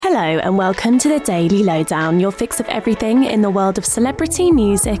Hello and welcome to the Daily Lowdown, your fix of everything in the world of celebrity,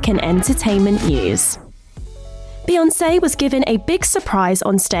 music and entertainment news. Beyonce was given a big surprise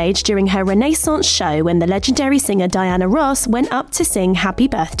on stage during her Renaissance show when the legendary singer Diana Ross went up to sing Happy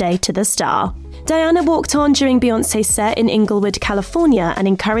Birthday to the star. Diana walked on during Beyonce's set in Inglewood, California and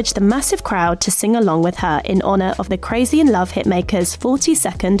encouraged the massive crowd to sing along with her in honor of the Crazy in Love hitmaker's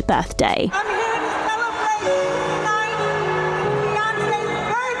 42nd birthday. I'm here to celebrate tonight, Beyonce's birthday.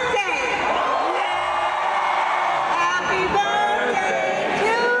 Happy birthday to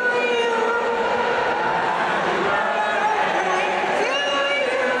you. Happy birthday to you.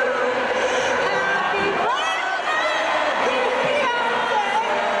 Happy birthday,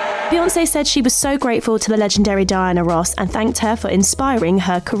 Beyonce said she was so grateful to the legendary Diana Ross and thanked her for inspiring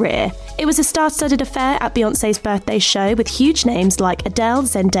her career. It was a star-studded affair at Beyonce's birthday show with huge names like Adele,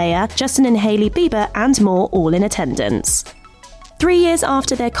 Zendaya, Justin and Hailey Bieber and more all in attendance. 3 years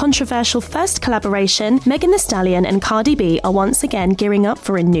after their controversial first collaboration, Megan Thee Stallion and Cardi B are once again gearing up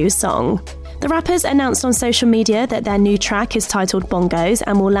for a new song. The rappers announced on social media that their new track is titled Bongos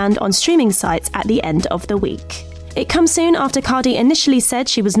and will land on streaming sites at the end of the week. It comes soon after Cardi initially said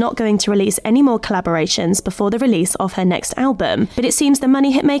she was not going to release any more collaborations before the release of her next album, but it seems the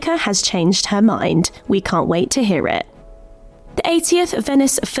money hitmaker has changed her mind. We can't wait to hear it. The 80th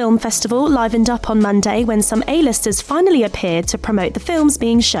Venice Film Festival livened up on Monday when some A-listers finally appeared to promote the films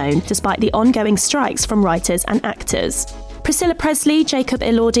being shown despite the ongoing strikes from writers and actors. Priscilla Presley, Jacob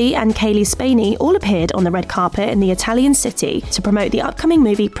Elordi and Kaylee Spaney all appeared on the red carpet in the Italian city to promote the upcoming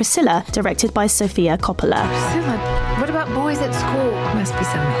movie Priscilla, directed by Sofia Coppola. Priscilla, what about boys at school? Must be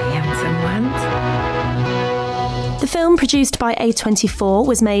some handsome ones. The film, produced by A24,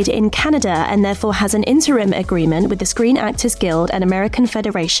 was made in Canada and therefore has an interim agreement with the Screen Actors Guild and American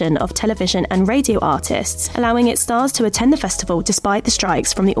Federation of Television and Radio Artists, allowing its stars to attend the festival despite the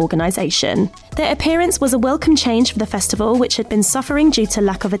strikes from the organisation. Their appearance was a welcome change for the festival, which had been suffering due to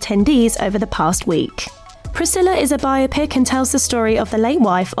lack of attendees over the past week. Priscilla is a biopic and tells the story of the late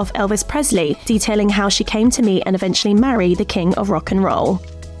wife of Elvis Presley, detailing how she came to meet and eventually marry the king of rock and roll.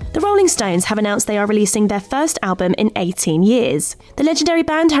 The Rolling Stones have announced they are releasing their first album in 18 years. The legendary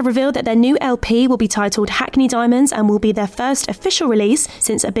band have revealed that their new LP will be titled Hackney Diamonds and will be their first official release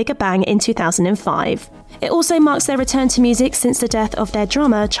since A Bigger Bang in 2005. It also marks their return to music since the death of their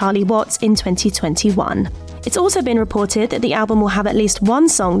drummer Charlie Watts in 2021. It's also been reported that the album will have at least one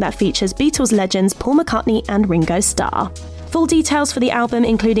song that features Beatles legends Paul McCartney and Ringo Starr. Full details for the album,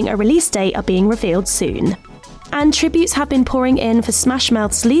 including a release date, are being revealed soon. And tributes have been pouring in for Smash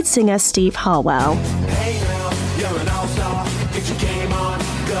Mouth's lead singer Steve Harwell. Hey now, you're an all-star. Get your game on,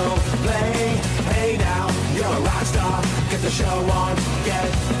 go play. Hey now, you're a rock star. Get the show on, get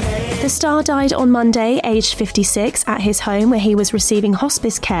paid. The star died on Monday, aged 56, at his home where he was receiving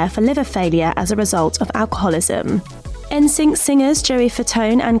hospice care for liver failure as a result of alcoholism. NSYNC singers Joey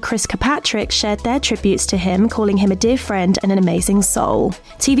Fatone and Chris Kirkpatrick shared their tributes to him, calling him a dear friend and an amazing soul.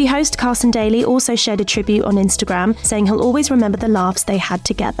 TV host Carson Daly also shared a tribute on Instagram, saying he'll always remember the laughs they had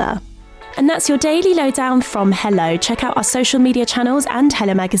together. And that's your Daily Lowdown from Hello. Check out our social media channels and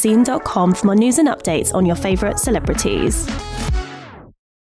hellomagazine.com for more news and updates on your favourite celebrities.